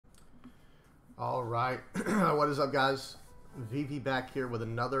All right, what is up, guys? VV back here with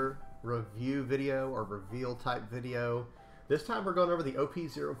another review video or reveal type video. This time we're going over the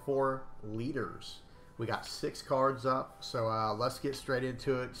OP04 leaders. We got 6 cards up, so let's get straight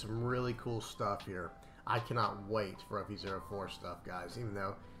into it. Some really cool stuff here. I cannot wait for OP04 stuff, guys, even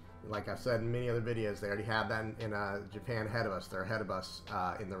though, like I said in many other videos, they already have that in Japan ahead of us. They're ahead of us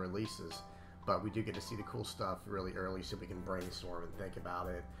in the releases. But we do get to see the cool stuff really early so we can brainstorm and think about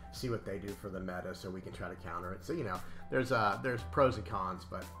it, see what they do for the meta so we can try to counter it. So, you know, there's pros and cons,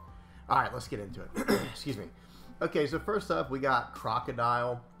 but all right, let's get into it. Excuse me. Okay, so first up, we got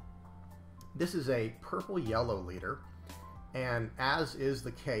Crocodile. This is a purple-yellow leader, and as is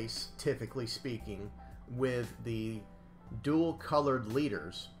the case, typically speaking, with the dual-colored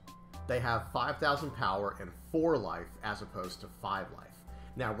leaders, they have 5,000 power and 4 life as opposed to 5 life.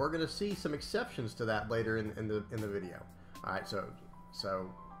 Now we're going to see some exceptions to that later in the video. All right, so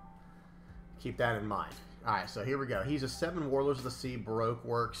keep that in mind. All right, so here we go. He's a 7 Warlords of the Sea Baroque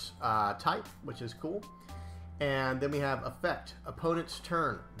Works type, which is cool. And then we have effect. Opponent's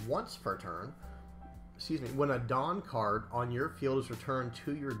turn once per turn. Excuse me. When a Dawn card on your field is returned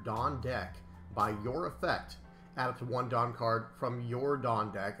to your Dawn deck by your effect, add up to 1 Dawn card from your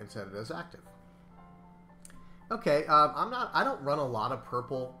Dawn deck and set it as active. Okay, I don't run a lot of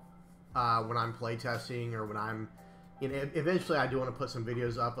purple when I'm playtesting or when I'm, you know, eventually I do want to put some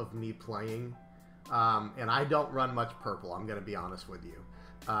videos up of me playing, and I don't run much purple, I'm going to be honest with you.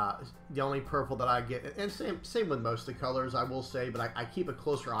 The only purple that I get, and same with most of the colors, I will say, but I keep a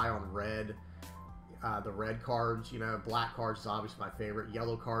closer eye on red, the red cards. You know, black cards is obviously my favorite.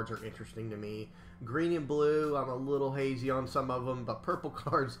 Yellow cards are interesting to me. Green and blue, I'm a little hazy on some of them, but purple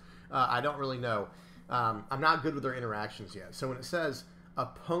cards, I don't really know. I'm not good with their interactions yet. So when it says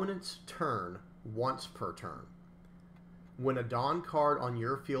opponent's turn once per turn, when a Dawn card on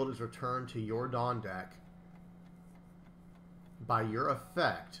your field is returned to your Dawn deck by your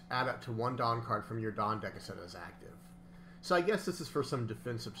effect, add up to 1 Dawn card from your Dawn deck and set it as active. So I guess this is for some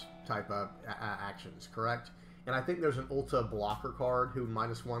defensive type of actions, correct? And I think there's an Ulta blocker card who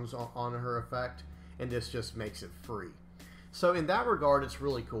 -1's on her effect, and this just makes it free. So in that regard, it's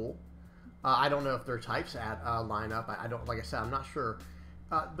really cool. I don't know if their types line up. I don't, like I said, I'm not sure.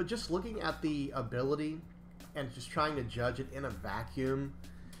 But just looking at the ability and just trying to judge it in a vacuum,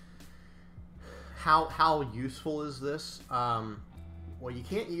 how useful is this? Well, you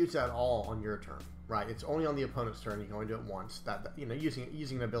can't use that all on your turn, right? It's only on the opponent's turn. You can only do it once. That, you know,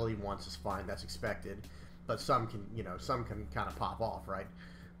 using an ability once is fine. That's expected. But some can, you know, some can kind of pop off, right?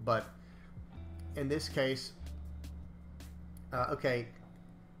 But in this case, okay.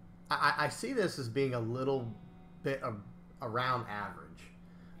 I see this as being a little bit of around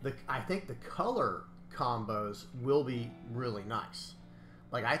average. I think the color combos will be really nice.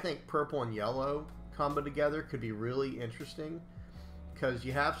 Like, I think purple and yellow combo together could be really interesting because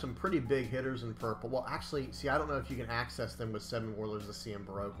you have some pretty big hitters in purple. Well, actually, see, I don't know if you can access them with 7 Warlords of the Sea and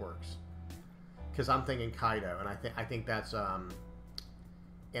Baroque Works, because I'm thinking Kaido, and I think that's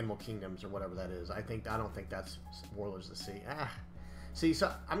Animal Kingdoms or whatever that is. I don't think that's Warlords of the Sea. See,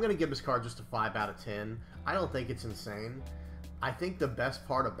 so I'm going to give this card just a 5 out of 10. I don't think it's insane. I think the best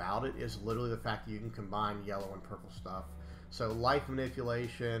part about it is literally the fact that you can combine yellow and purple stuff. So life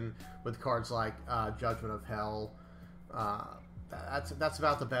manipulation with cards like Judgment of Hell. That's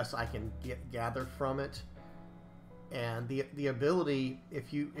about the best I can gather from it. And the ability,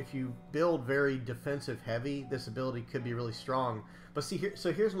 if you build very defensive heavy, this ability could be really strong. But see here,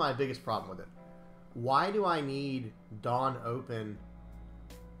 so here's my biggest problem with it. Why do I need Dawn open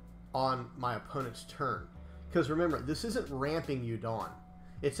on my opponent's turn? Because remember, this isn't ramping you Dawn.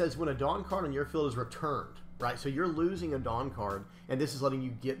 It says when a Dawn card on your field is returned, right? So you're losing a Dawn card, and this is letting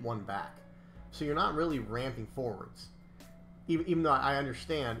you get 1 back. So you're not really ramping forwards. Even though I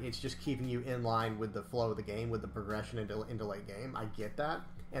understand it's just keeping you in line with the flow of the game, with the progression into late game. I get that,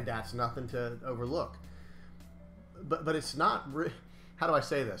 and that's nothing to overlook. But it's not, how do I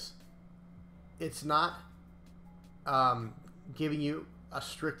say this? It's not giving you a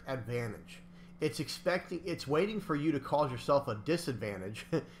strict advantage. It's waiting for you to cause yourself a disadvantage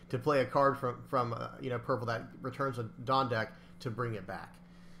to play a card from you know, purple that returns a Dawn deck to bring it back.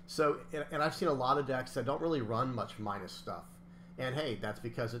 So, and I've seen a lot of decks that don't really run much minus stuff. And hey, that's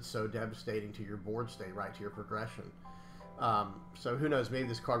because it's so devastating to your board state, right, to your progression. So who knows, maybe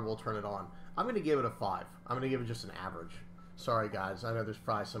this card will turn it on. I'm going to give it a 5. I'm going to give it just an average. Sorry guys, I know there's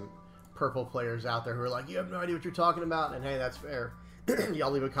probably some purple players out there who are like, you have no idea what you're talking about, and hey, that's fair. Y'all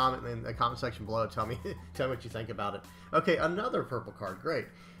leave a comment in the comment section below. Tell me what you think about it. Okay, another purple card. Great.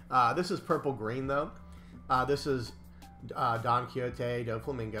 This is purple green though. This is Don Quixote do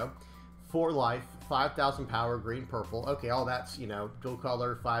Flamingo. 4 life, 5,000 power, green, purple. Okay, all that's, you know, dual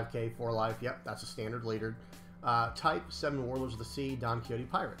color, 5k, 4 life. Yep, that's a standard leader. Type, 7 Warlords of the Sea, Don Quixote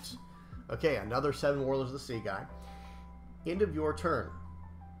Pirates. Okay, another 7 Warlords of the Sea guy. End of your turn.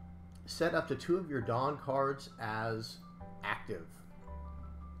 Set up to 2 of your Dawn cards as active.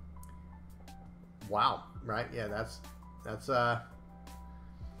 Wow, right? Yeah, that's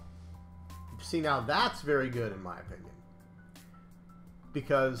see, now that's very good in my opinion.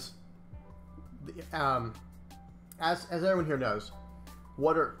 Because as everyone here knows,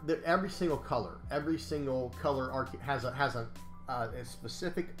 every single color has a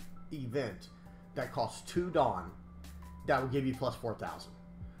specific event that costs 2 Dawn that will give you plus 4,000,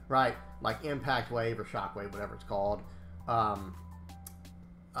 right? Like Impact Wave or Shockwave, whatever it's called. Oh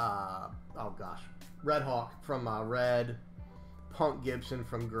gosh, Red Hawk from red, Punk Gibson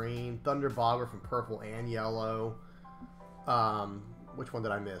from green, Thunder Bogger from purple and yellow. Which one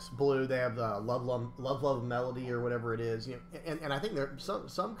did I miss? Blue. They have the Love Melody or whatever it is. You know, and I think there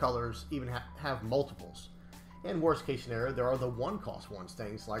some colors even have multiples. And worst case scenario, there are the 1-cost ones,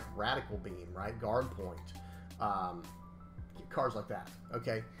 things like Radical Beam, right? Guard Point, cards like that.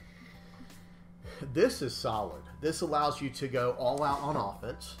 Okay, this is solid. This allows you to go all out on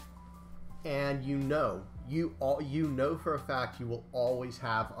offense, and you know for a fact you will always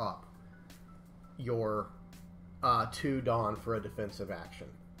have up your 2 Dawn for a defensive action.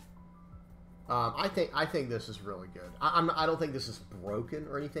 I think this is really good. I don't think this is broken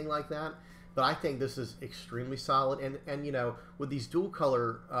or anything like that, but I think this is extremely solid. And you know, with these dual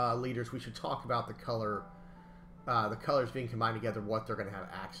color leaders, we should talk about the colors being combined together, what they're going to have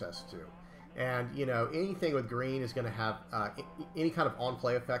access to. And you know, anything with green is going to have any kind of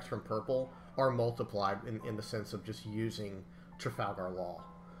on-play effects from purple are multiplied in the sense of just using Trafalgar Law.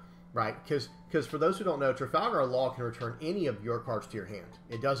 Right, because for those who don't know, Trafalgar Law can return any of your cards to your hand.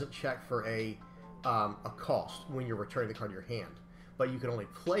 It doesn't check for a cost when you're returning the card to your hand, but you can only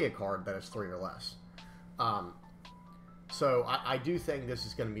play a card that is 3 or less. So I do think this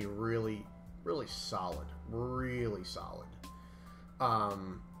is going to be really, really solid, really solid.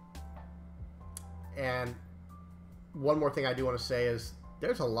 And one more thing I do want to say is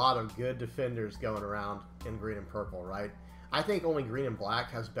there's a lot of good defenders going around in green and purple, right? I think only green and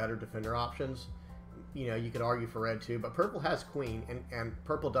black has better defender options. You know, you could argue for red too, but purple has queen, and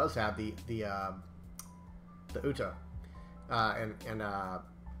purple does have the Uta.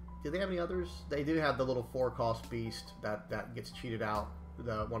 Do they have any others? They do have the little 4-cost beast that gets cheated out.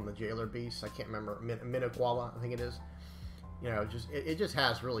 One of the jailer beasts. I can't remember. Minokwala, I think it is. You know, it just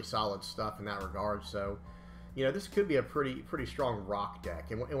has really solid stuff in that regard. So, you know, this could be a pretty strong rock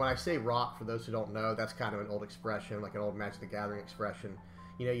deck. And when I say rock, for those who don't know, that's kind of an old expression, like an old Magic the Gathering expression.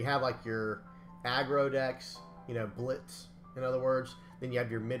 You know, you have like your aggro decks, you know, blitz, in other words. Then you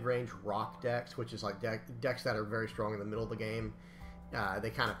have your mid-range rock decks, which is like decks that are very strong in the middle of the game.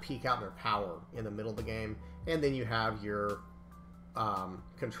 They kind of peak out in their power in the middle of the game. And then you have your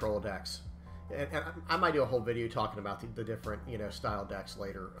control decks. And I might do a whole video talking about the different, you know, style decks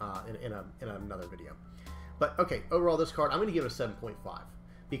later in another video. But okay, overall this card, I'm going to give it a 7.5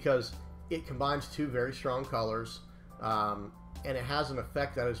 because it combines 2 very strong colors, and it has an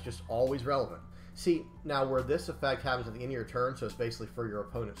effect that is just always relevant. See, now where this effect happens at the end of your turn, so it's basically for your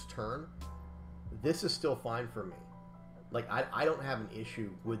opponent's turn, this is still fine for me. Like, I don't have an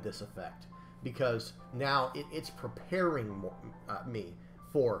issue with this effect because now it's preparing me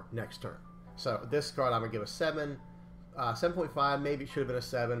for next turn. So this card I'm going to give a 7, 7.5, maybe it should have been a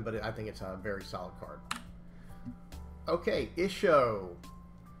 7, but I think it's a very solid card. Okay, Isho.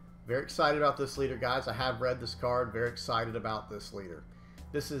 Very excited about this leader, guys. I have read this card. Very excited about this leader.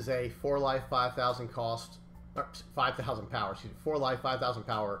 This is a 4 life, 5,000 cost, 5,000 power. Excuse me, 4 life, 5,000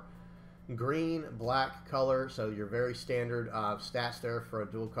 power, green, black color. So your very standard stats there for a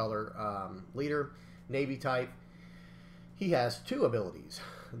dual color leader. Navy type. He has 2 abilities.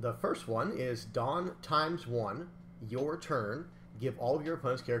 The first one is Dawn ×1. Your turn. Give all of your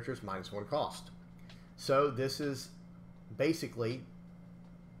opponent's characters -1 cost. So this is basically,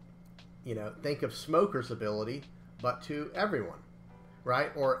 you know, think of Smoker's ability, but to everyone,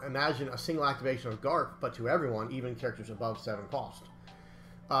 right? Or imagine a single activation of Garp, but to everyone, even characters above 7 cost.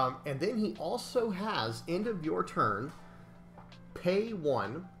 And then he also has, end of your turn, pay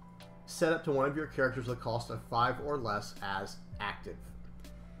 1, set up to one of your characters with a cost of 5 or less as active.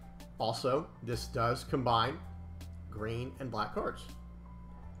 Also, this does combine green and black cards.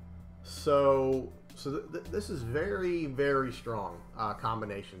 So this is very, very strong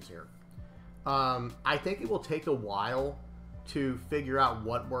combinations here. I think it will take a while to figure out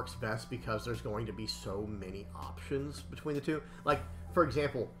what works best because there's going to be so many options between the two. Like, for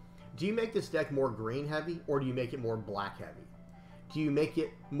example, Do you make this deck more green heavy, or do you make it more black heavy? Do you make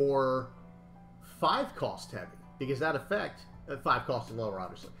it more 5 cost heavy? Because that effect, 5 cost and lower,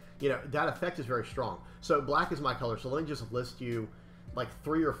 obviously. You know, that effect is very strong. So black is my color. So let me just list you like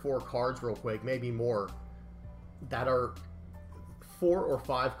 3 or 4 cards real quick, maybe more, that are 4 or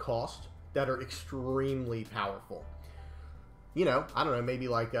 5 cost that are extremely powerful. You know, I don't know, maybe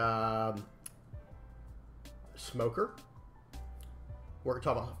like Smoker. We're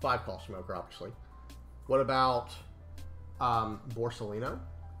talking about 5 cost Smoker, obviously. What about Borsalino?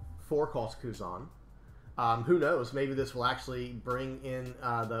 4 cost Kuzan. Who knows? Maybe this will actually bring in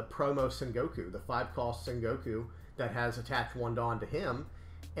the promo Sengoku, the 5 cost Sengoku that has attached 1 Dawn to him,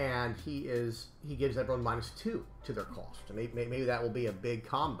 and he gives everyone -2 to their cost. And maybe that will be a big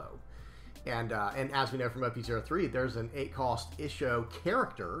combo. And as we know from OP03, there's an 8 cost Isho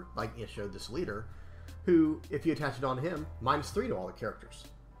character, like Isho, this leader, who, if you attach it on him, -3 to all the characters,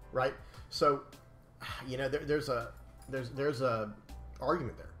 right? So, you know, there's a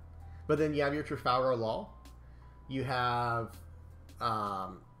argument there. But then you have your Trafalgar Law. You have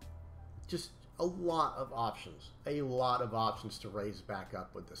just a lot of options to raise back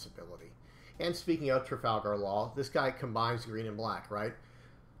up with this ability. And speaking of Trafalgar Law, this guy combines green and black, right?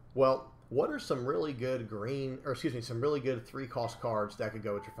 Well, what are some really good some really good 3 cost cards that could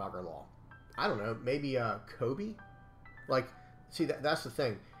go with Trafalgar Law? I don't know, maybe Kobe? Like, see, that's the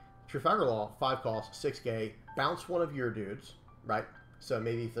thing. Trafalgar Law, 5 cost, 6K, bounce one of your dudes, right? So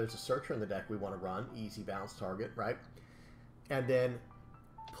maybe if there's a Searcher in the deck we want to run, easy bounce target, right? And then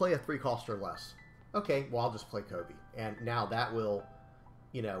play a 3 cost or less. Okay, well, I'll just play Kobe. And now that will,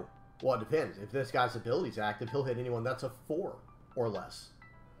 you know, well, it depends. If this guy's ability is active, he'll hit anyone that's a 4 or less.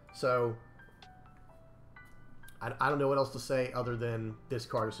 So, I don't know what else to say other than this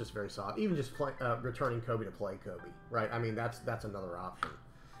card is just very soft. Even just returning Kobe to play Kobe, right? I mean, that's another option.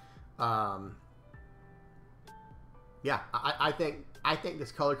 Yeah, I think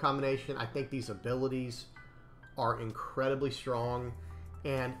this color combination, I think these abilities are incredibly strong,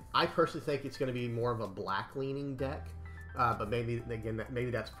 and I personally think it's going to be more of a black leaning deck. But maybe again, maybe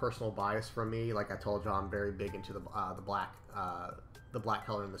that's personal bias from me. Like I told you, I'm very big into the black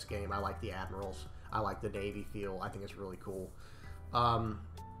color in this game. I like the Admirals. I like the Navy feel. I think it's really cool.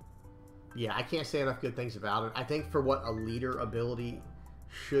 Yeah, I can't say enough good things about it. I think for what a leader ability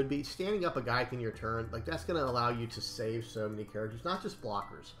should be, standing up a guy at the end of your turn, like that's going to allow you to save so many characters, not just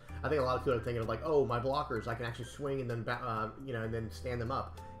blockers. I think a lot of people are thinking of like, oh, my blockers, I can actually swing and then you know, and then stand them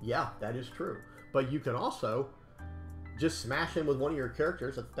up. Yeah, that is true. But you can also just smash in with one of your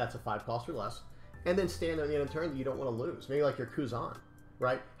characters that's a 5 cost or less, and then stand at the end of the turn that you don't want to lose. Maybe like your Kuzan,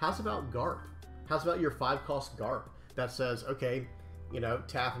 right? How's about Garp? How's about your 5 cost Garp that says, okay, you know,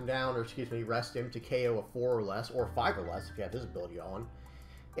 tap him down, or excuse me, rest him to KO a 4 or less, or 5 or less if you have his ability on.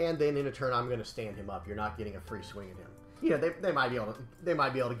 And then in a turn, I'm going to stand him up. You're not getting a free swing at him. You know, they might be able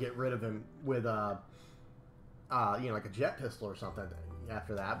to get rid of him with you know, like a jet pistol or something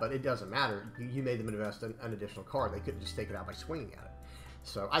after that. But it doesn't matter. You made them invest in an additional card. They couldn't just take it out by swinging at it.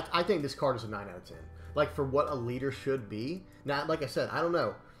 So I think this card is a 9 out of 10. Like for what a leader should be. Now, like I said, I don't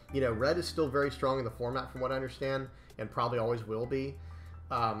know. You know, red is still very strong in the format from what I understand, and probably always will be.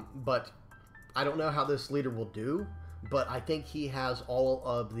 But I don't know how this leader will do. But I think he has all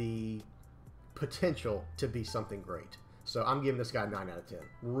of the potential to be something great. So I'm giving this guy 9 out of 10.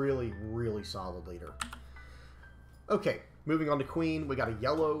 Really, really solid leader. Okay, moving on to Queen. We got a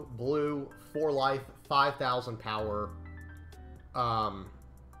yellow, blue, 4 life, 5,000 power.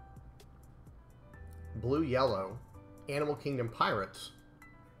 Blue, yellow, Animal Kingdom Pirates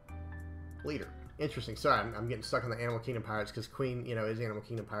leader. Interesting. Sorry, I'm getting stuck on the Animal Kingdom Pirates because Queen, you know, is Animal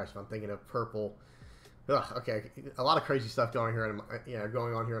Kingdom Pirates. So I'm thinking of purple. Ugh, okay, a lot of crazy stuff going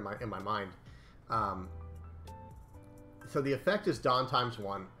on here in my mind. So the effect is Dawn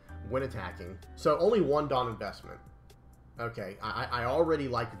 ×1 when attacking. So only 1 Dawn investment. Okay, I already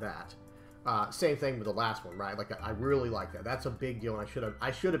like that. Same thing with the last one, right? Like I really like that. That's a big deal, and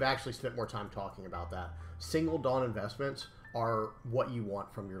I should have actually spent more time talking about that. Single Dawn investments are what you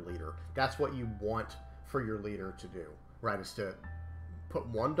want from your leader. That's what you want for your leader to do, right? Is to put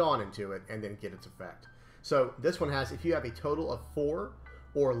 1 Dawn into it and then get its effect. So this one has, if you have a total of 4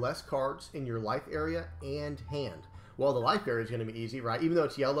 or less cards in your life area and hand. Well, the life area is going to be easy, right? Even though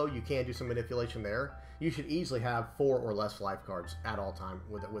it's yellow, you can do some manipulation there. You should easily have 4 or less life cards at all time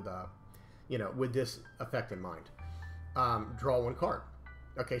with this effect in mind. Draw 1 card.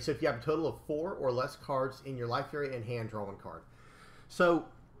 Okay, so if you have a total of 4 or less cards in your life area and hand, draw 1 card. So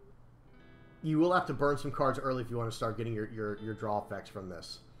you will have to burn some cards early if you want to start getting your draw effects from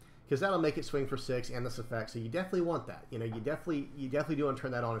this. because that'll make it swing for 6 and this effect. So you definitely want that. You know, you definitely do want to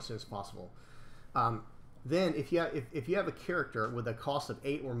turn that on as soon as possible. Then if you have a character with a cost of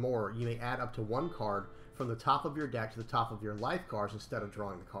 8 or more, you may add up to 1 card from the top of your deck to the top of your life cards instead of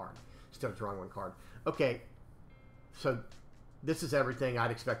drawing one card. Okay, so this is everything I'd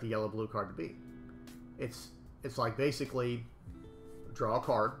expect a yellow-blue card to be. It's like basically draw a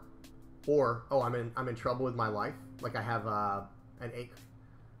card, or oh, I'm in trouble with my life. Like I have an 8,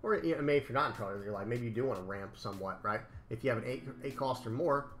 or you know, maybe if you're not in trouble with your life, maybe you do want to ramp somewhat, right? If you have an 8 cost or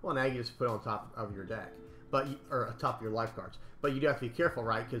more, well, now you just put it on top of your deck, or on top of your life cards. But you do have to be careful,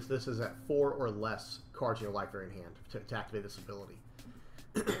 right? Because this is at 4 or less cards in your life are in hand to activate this ability.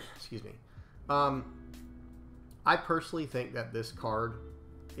 Excuse me. I personally think that this card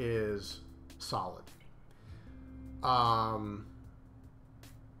is solid.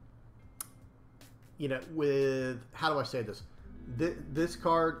 You know, how do I say this? This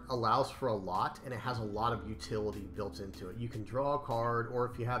card allows for a lot, and it has a lot of utility built into it. You can draw a card, or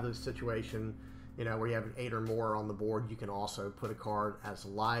if you have this situation, you know, where you have an 8 or more on the board, you can also put a card as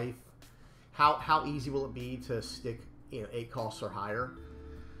life. How easy will it be to stick, you know, 8 costs or higher?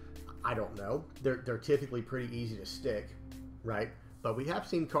 I don't know. They're typically pretty easy to stick, right? But we have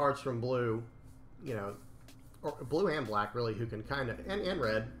seen cards from blue, you know, or blue and black really, who can kind of, and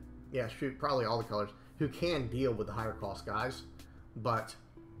red, yeah, shoot, probably all the colors, who can deal with the higher cost guys. But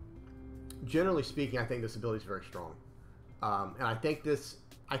generally speaking, I think this ability is very strong, and I think this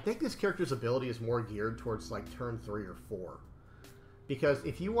character's ability is more geared towards like turn 3 or 4, because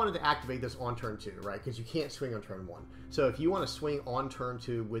if you wanted to activate this on turn 2, right? Because you can't swing on turn 1. So if you want to swing on turn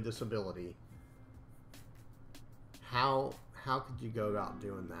 2 with this ability, how could you go about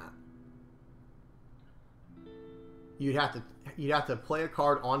doing that? You'd have to play a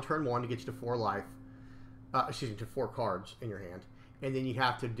card on turn 1 to get you to 4 life. Excuse me, to 4 cards in your hand, and then you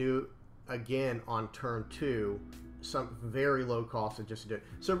have to do again on turn 2 some very low cost to just do it.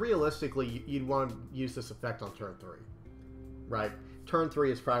 So realistically, you'd want to use this effect on turn 3, right? Turn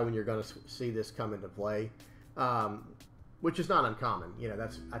 3 is probably when you're going to see this come into play, which is not uncommon. You know,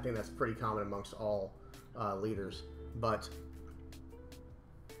 I think that's pretty common amongst all leaders. But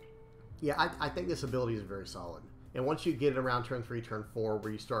yeah, I think this ability is very solid. And once you get it around turn 3, turn 4,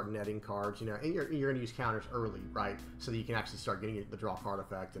 where you start netting cards, you know, and you're going to use counters early, right? So that you can actually start getting the draw card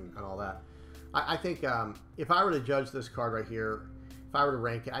effect and all that. I think if I were to judge this card right here, if I were to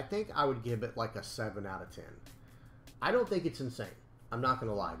rank it, I think I would give it like a 7 out of 10. I don't think it's insane. I'm not going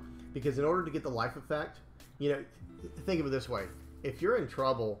to lie. Because in order to get the life effect, you know, think of it this way. If you're in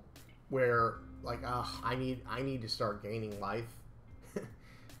trouble where, like, I need to start gaining life,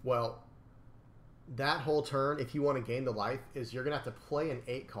 well, that whole turn, if you want to gain the life, is you're going to have to play an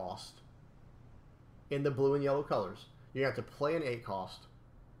 8 cost in the blue and yellow colors. You're going to have to play an 8 cost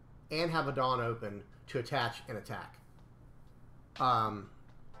and have a Dawn open to attach and attack. And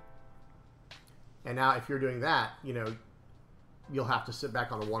now if you're doing that, you know, you'll have to sit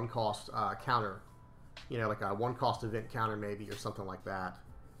back on a 1 cost counter. You know, like a 1 cost event counter maybe, or something like that.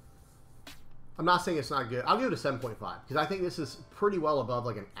 I'm not saying it's not good. I'll give it a 7.5 because I think this is pretty well above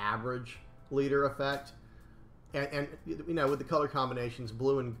like an average leader effect, and you know, with the color combinations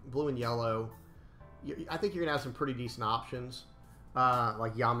blue and yellow, I think you're gonna have some pretty decent options.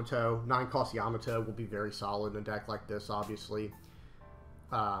 Like Yamato, 9 cost Yamato will be very solid in a deck like this, obviously.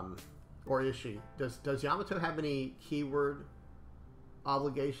 Or is she? Does Yamato have any keyword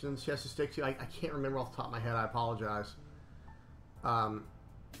obligations she has to stick to? I can't remember off the top of my head. I apologize. I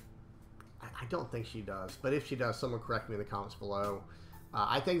don't think she does, but if she does, someone correct me in the comments below.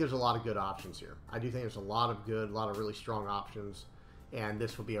 I think there's a lot of good options here. I do think there's a lot of really strong options, and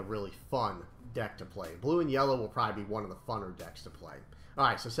this will be a really fun deck to play. Blue and yellow will probably be one of the funner decks to play. All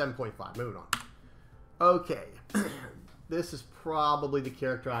right, so 7.5. Moving on. Okay, this is probably the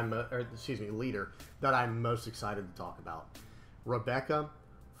character leader that I'm most excited to talk about. Rebecca,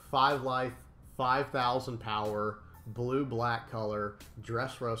 5 life, 5,000 power, blue-black color,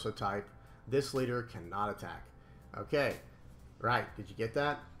 Dressrosa type. This leader cannot attack. Okay. Right, did you get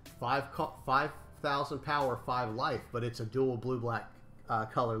that? 5,000 power, 5 life, but it's a dual blue-black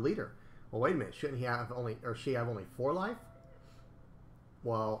color leader. Well, wait a minute, shouldn't he have she have only 4 life?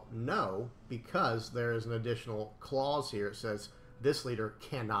 Well, no, because there is an additional clause here. It says this leader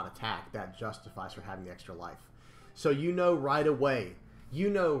cannot attack. That justifies her having the extra life. So you know right away.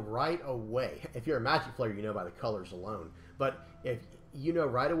 If you're a Magic player, you know by the colors alone. But if you know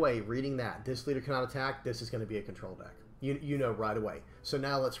right away, reading that this leader cannot attack, this is going to be a control deck. You know right away. So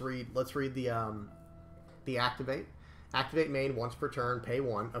now let's read the activate. Activate main once per turn, pay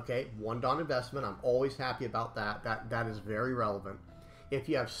 1. Okay, 1 Dawn investment. I'm always happy about that. That is very relevant. If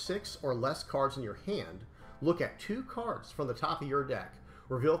you have 6 or less cards in your hand, look at 2 cards from the top of your deck,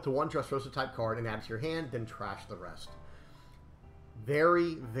 reveal it to one Dressrosa type card, and add it to your hand, then trash the rest.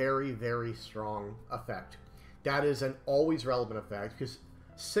 Very, very, very strong effect. That is an always relevant effect, because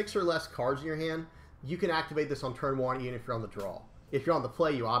 6 or less cards in your hand, you can activate this on turn 1 even if you're on the draw. If you're on the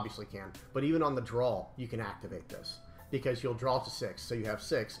play, you obviously can, but even on the draw, you can activate this, because you'll draw to 6, so you have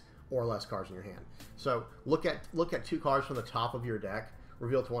 6 or less cards in your hand. So look at 2 cards from the top of your deck,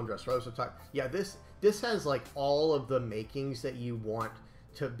 reveal to one Dressrosa type. Yeah, this has like all of the makings that you want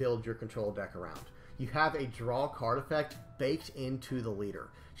to build your control deck around. You have a draw card effect baked into the leader.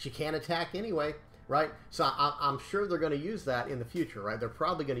 She can't attack anyway, right? So I'm sure they're going to use that in the future, right? They're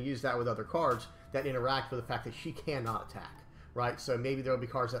probably going to use that with other cards that interact with the fact that she cannot attack, right? So maybe there'll be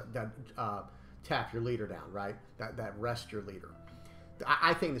cards that tap your leader down, right? That rest your leader.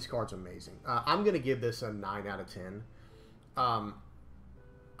 I think this card's amazing. I'm going to give this a 9 out of 10. I'm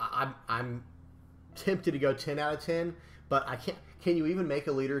tempted to go 10 out of 10, but I can't. Can you even make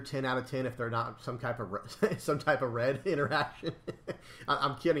a leader 10 out of 10 if they're not some type of red interaction?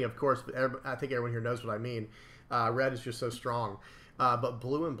 I'm kidding, of course, but I think everyone here knows what I mean. Red is just so strong. But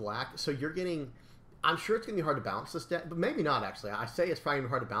blue and black, so you're getting... I'm sure it's going to be hard to balance this deck, but maybe not, actually. I say it's probably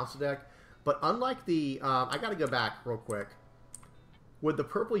hard to balance the deck, but unlike the... I got to go back real quick. With the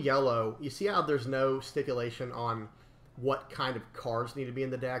purple-yellow, you see how there's no stipulation on what kind of cards need to be in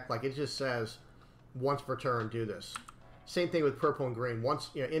the deck? Like, it just says, once per turn, do this. Same thing with purple and green.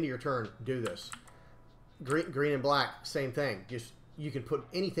 Once, into your turn, do this. Green and black, same thing. Just, you can put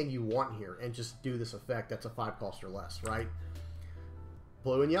anything you want here and just do this effect. That's a 5 cost or less, right?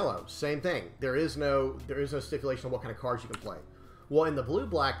 Blue and yellow, same thing. There is no stipulation on what kind of cards you can play. Well, in the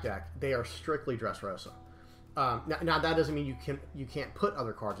blue-black deck, they are strictly Dressrosa. Now that doesn't mean you can't put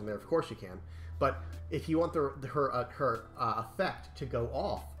other cards in there. Of course you can. But if you want her effect to go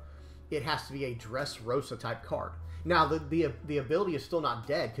off, it has to be a Dressrosa type card. Now, the ability is still not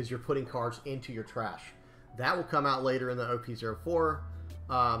dead because you're putting cards into your trash. That will come out later in the OP04,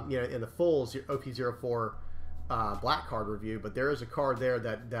 in the full OP04 black card review. But there is a card there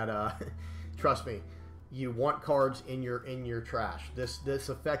that trust me, you want cards in your trash. This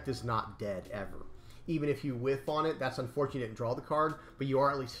effect is not dead ever. Even if you whiff on it, that's unfortunate you didn't draw the card, but you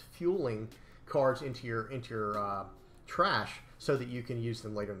are at least fueling cards into your trash so that you can use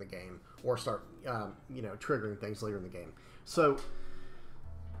them later in the game or start triggering things later in the game. So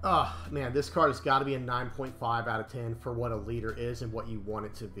man, this card has got to be a 9.5 out of 10 for what a leader is and what you want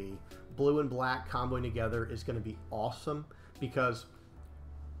it to be. Blue and black comboing together is going to be awesome because,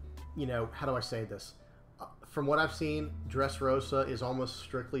 how do I say this? From what I've seen, Dressrosa is almost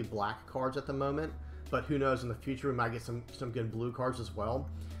strictly black cards at the moment, but who knows, in the future we might get some good blue cards as well.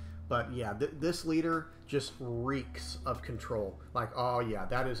 But yeah, this leader just reeks of control. Like, oh yeah,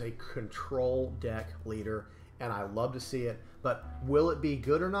 that is a control deck leader, and I love to see it. But will it be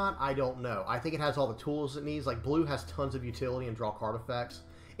good or not? I don't know. I think it has all the tools it needs. Like, blue has tons of utility and draw card effects,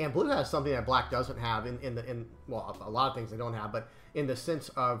 and blue has something that black doesn't have well, a lot of things they don't have, but in the sense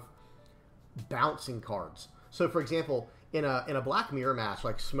of bouncing cards. So, for example, in a black mirror match,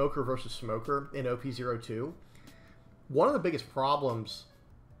 like Smoker versus Smoker in OP02, one of the biggest problems,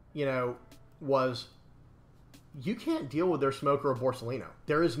 was you can't deal with their Smoker or Borsellino.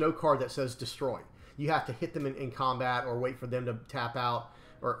 There is no card that says destroy. You have to hit them in combat or wait for them to tap out,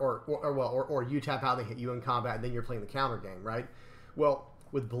 or you tap out and they hit you in combat, and then you're playing the counter game, right? Well,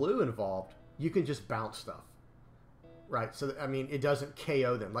 with blue involved, you can just bounce stuff. Right, so I mean, it doesn't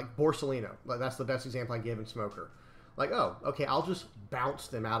KO them. Like Borsellino, that's the best example I gave in Smoker. Like, oh, okay, I'll just bounce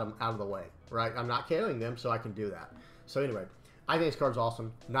them out of the way, right? I'm not KOing them, so I can do that. So anyway, I think this card's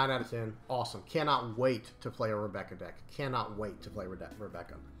awesome. 9 out of 10, awesome. Cannot wait to play a Rebecca deck. Cannot wait to play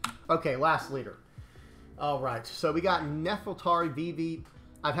Rebecca. Okay, last leader. All right, so we got Nefeltari VV.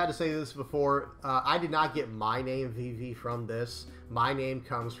 I've had to say this before. I did not get my name VV from this. My name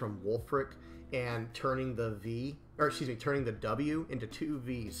comes from Wolfric and turning the W into 2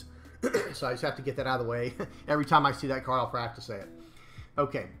 V's. So I just have to get that out of the way. Every time I see that card, I'll practice say it.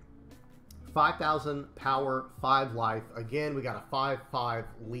 Okay. 5,000 power, 5 life. Again, we got a 5/5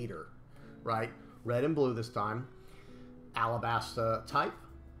 leader, right? Red and blue this time. Alabasta type.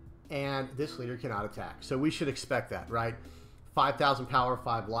 And this leader cannot attack. So we should expect that, right? 5,000 power,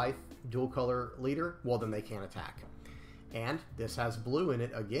 5 life, dual color leader. Well, then they can't attack. And this has blue in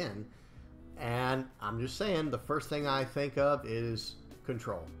it again. And I'm just saying, the first thing I think of is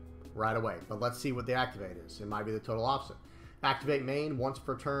control right away. But let's see what the activate is. It might be the total opposite. Activate main once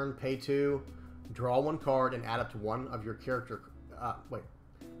per turn, pay 2, draw 1 card, and add up to 1 of your character.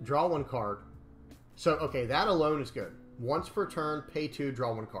 Draw 1 card. So, okay, that alone is good. Once per turn, pay 2,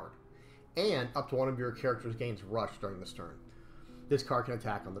 draw 1 card. And up to one of your characters gains rush during this turn. This card can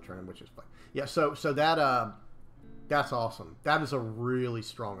attack on the turn in which it's played. Yeah, so that that's awesome. That is a really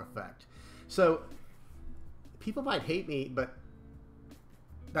strong effect. So people might hate me, but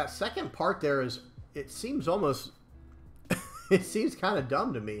that second part there is, it seems almost, it seems kind of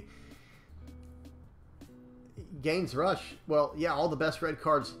dumb to me. Gains rush. Well, yeah, all the best red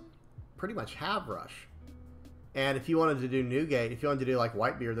cards pretty much have rush. And if you wanted to do Newgate, if you wanted to do like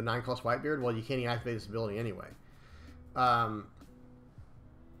Whitebeard, the 9-cost Whitebeard, well, you can't even activate this ability anyway.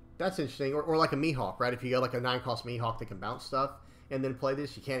 That's interesting. Or like a Mihawk, right? If you got like a 9-cost Mihawk that can bounce stuff and then play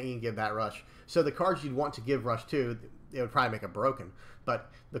this, you can't even give that rush. So the cards you'd want to give rush to, it would probably make it broken.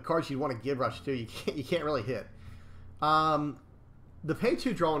 But the cards you'd want to give rush to, you can't really hit. The pay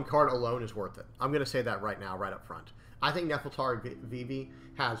 2 draw 1 card alone is worth it. I'm going to say that right now, right up front. I think Nefeltari Vivi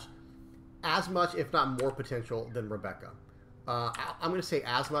has as much, if not more, potential than Rebecca. I'm going to say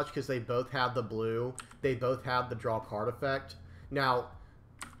as much because they both have the blue. They both have the draw card effect. Now,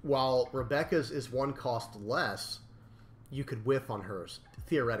 while Rebecca's is 1 cost less, you could whiff on hers,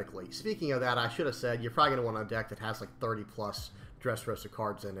 theoretically. Speaking of that, I should have said you're probably going to want a deck that has like 30-plus Dressrosa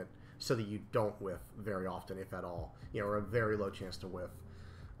cards in it so that you don't whiff very often, if at all. You know, or a very low chance to whiff.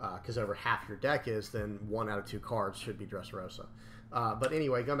 Because over half your deck is, then 1 out of 2 cards should be Dressrosa. But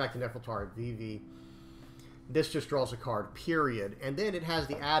anyway, going back to Nefeltari Vivi, this just draws a card, period. And then it has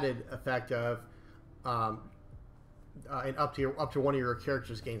the added effect of and up to one of your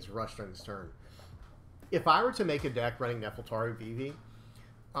characters gains rush during this turn. If I were to make a deck running Nefeltari Vivi,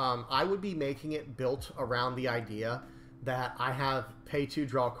 I would be making it built around the idea that I have pay 2,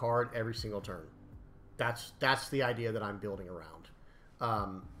 draw a card every single turn. That's the idea that I'm building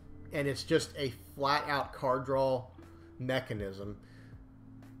around. And it's just a flat-out card draw mechanism.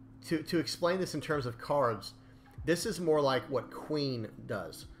 To explain this in terms of cards, this is more like what Queen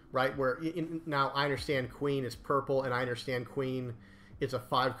does, right? Where now I understand Queen is purple, and I understand Queen is a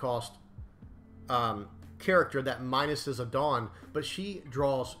 5-cost character that minuses a Dawn, but she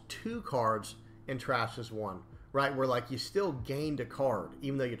draws 2 cards and trashes 1, right? Where like you still gained a card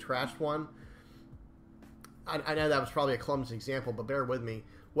even though you trashed 1. I know that was probably a clumsy example, but bear with me.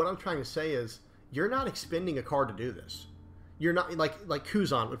 What I'm trying to say is you're not expending a card to do this. You're not like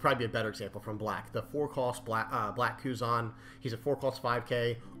Kuzan would probably be a better example from Black. The 4-cost Black Kuzan. He's a 4-cost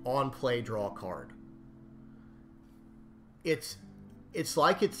 5K on play draw card. It's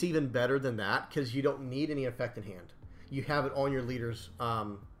like it's even better than that because you don't need any effect in hand. You have it on your leader's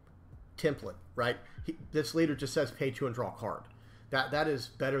template, right? This leader just says pay 2 and draw a card. That is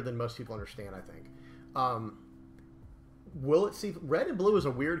better than most people understand, I think. Will it see? Red and blue is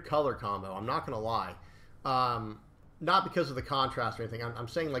a weird color combo. I'm not going to lie. Not because of the contrast or anything. I'm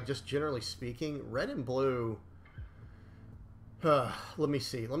saying, like, just generally speaking, red and blue. Let me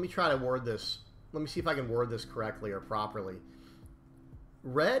see. Let me try to word this. Let me see if I can word this correctly or properly.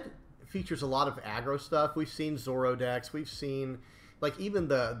 Red features a lot of aggro stuff. We've seen Zoro decks. We've seen, like, even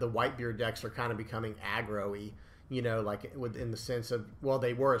the Whitebeard decks are kind of becoming aggro-y. You know, like in the sense of, well,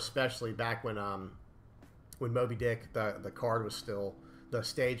 they were especially back when Moby Dick, the card was still, the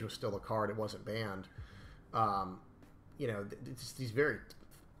stage was still a card. It wasn't banned. You know, it's these very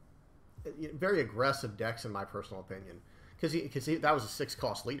aggressive decks, in my personal opinion, because that was a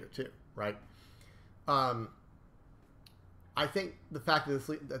 6-cost leader too, right? I think the fact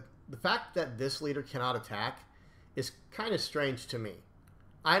that this leader cannot attack is kind of strange to me.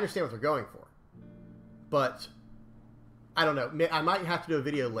 I understand what they're going for, but I don't know. I might have to do a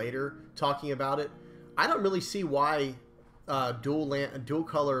video later talking about it. I don't really see why dual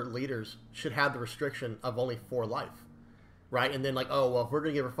color leaders should have the restriction of only 4 life, right? And then like, oh well, if we're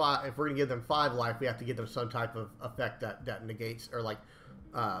gonna give them 5 life, we have to give them some type of effect that negates or like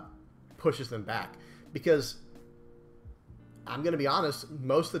pushes them back. Because I'm gonna be honest,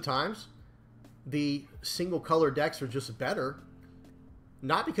 most of the times the single color decks are just better.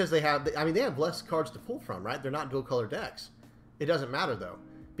 Not because they have less cards to pull from, right? They're not dual color decks. It doesn't matter though,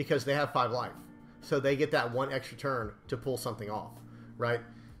 because they have 5 life. So they get that 1 extra turn to pull something off, right?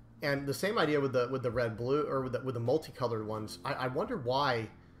 And the same idea with the red blue or with the multicolored ones. I wonder why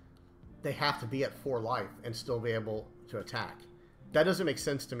they have to be at 4 life and still be able to attack. That doesn't make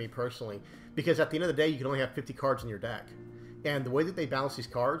sense to me personally, because at the end of the day, you can only have 50 cards in your deck. And the way that they balance these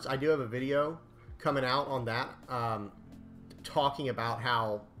cards, I do have a video coming out on that, talking about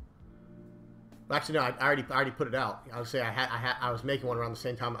how. Actually, no, I already put it out. I would say I was making one around the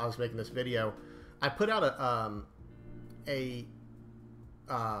same time I was making this video. I put out a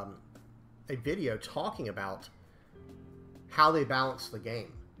video talking about how they balance the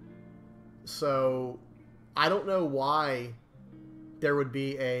game. So I don't know why there would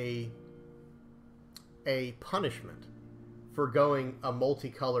be a punishment for going a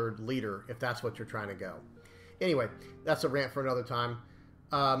multicolored leader if that's what you're trying to go. Anyway, that's a rant for another time.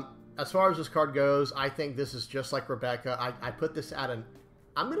 As far as this card goes, I think this is just like Rebecca. I put this at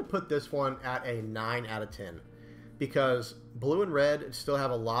I'm going to put this one at a 9 out of 10 because blue and red still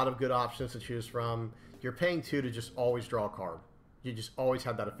have a lot of good options to choose from. You're paying 2 to just always draw a card. You just always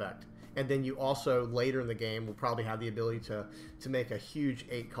have that effect. And then you also, later in the game, will probably have the ability to make a huge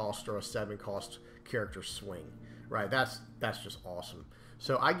 8 cost or a 7 cost character swing. Right? That's just awesome.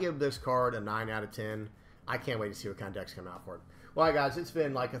 So I give this card a 9 out of 10. I can't wait to see what kind of decks come out for it. Well, right, guys, it's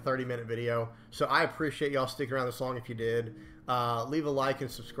been like a 30-minute video, so I appreciate y'all sticking around this long if you did. Leave a like and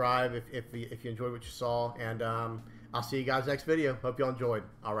subscribe if you enjoyed what you saw, and I'll see you guys next video. Hope y'all enjoyed.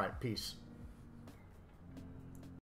 All right, peace.